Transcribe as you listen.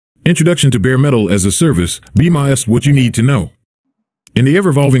Introduction to Bare Metal as a Service, BMaaS, what you need to know. In the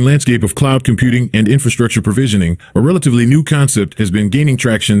ever-evolving landscape of cloud computing and infrastructure provisioning, a relatively new concept has been gaining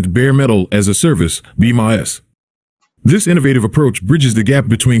traction: Bare Metal as a Service, BMaaS. This innovative approach bridges the gap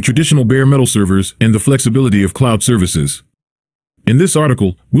between traditional bare metal servers and the flexibility of cloud services. In this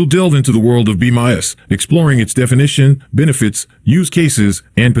article, we'll delve into the world of BMaaS, exploring its definition, benefits, use cases,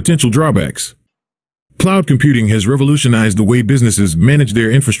 and potential drawbacks. Cloud computing has revolutionized the way businesses manage their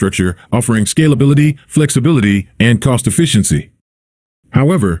infrastructure, offering scalability, flexibility, and cost efficiency.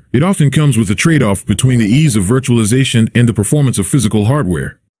 However, it often comes with a trade-off between the ease of virtualization and the performance of physical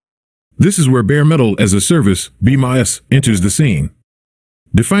hardware. This is where Bare Metal as a Service, BMaaS, enters the scene.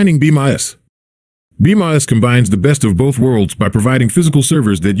 Defining BMaaS. BMaaS combines the best of both worlds by providing physical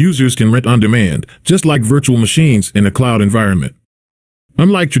servers that users can rent on demand, just like virtual machines in a cloud environment.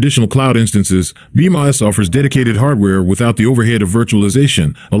 Unlike traditional cloud instances, BMaaS offers dedicated hardware without the overhead of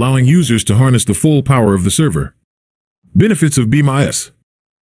virtualization, allowing users to harness the full power of the server. Benefits of BMaaS.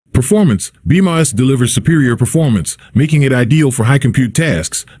 Performance. BMaaS delivers superior performance, making it ideal for high compute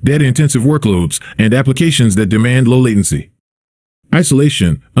tasks, data-intensive workloads, and applications that demand low latency.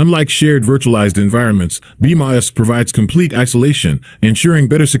 Isolation. Unlike shared virtualized environments, BMaaS provides complete isolation, ensuring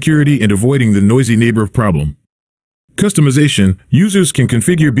better security and avoiding the noisy neighbor problem. Customization. Users can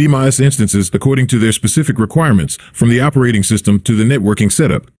configure BMaaS instances according to their specific requirements, from the operating system to the networking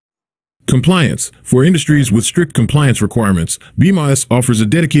setup. Compliance. For industries with strict compliance requirements, BMaaS offers a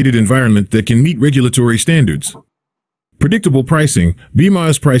dedicated environment that can meet regulatory standards. Predictable pricing.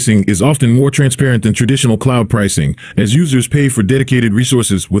 BMaaS pricing is often more transparent than traditional cloud pricing, as users pay for dedicated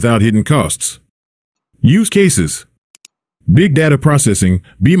resources without hidden costs. Use cases. Big data processing.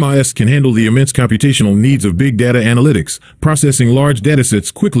 BMaaS can handle the immense computational needs of big data analytics, processing large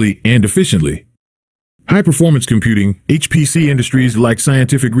datasets quickly and efficiently. High-performance computing. HPC industries like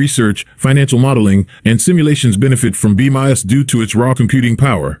scientific research, financial modeling, and simulations benefit from BMaaS due to its raw computing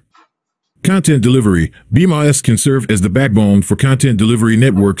power. Content delivery. BMaaS can serve as the backbone for content delivery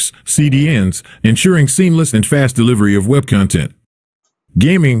networks, CDNs, ensuring seamless and fast delivery of web content.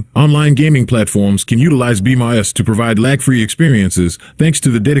 Gaming. Online gaming platforms can utilize BMaaS to provide lag-free experiences thanks to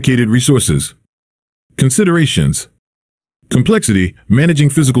the dedicated resources. Considerations. Complexity. Managing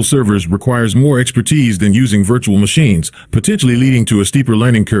physical servers requires more expertise than using virtual machines, potentially leading to a steeper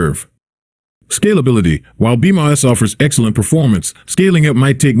learning curve. Scalability. While BMaaS offers excellent performance, scaling up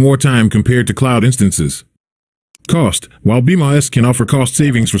might take more time compared to cloud instances. Cost. While BMaaS can offer cost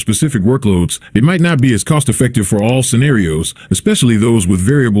savings for specific workloads, it might not be as cost-effective for all scenarios, especially those with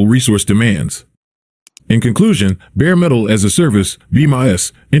variable resource demands. In conclusion, Bare Metal as a Service,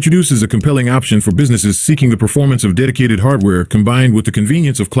 BMaaS, introduces a compelling option for businesses seeking the performance of dedicated hardware combined with the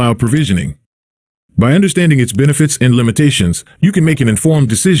convenience of cloud provisioning. By understanding its benefits and limitations, you can make an informed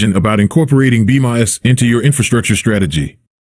decision about incorporating BMaaS into your infrastructure strategy.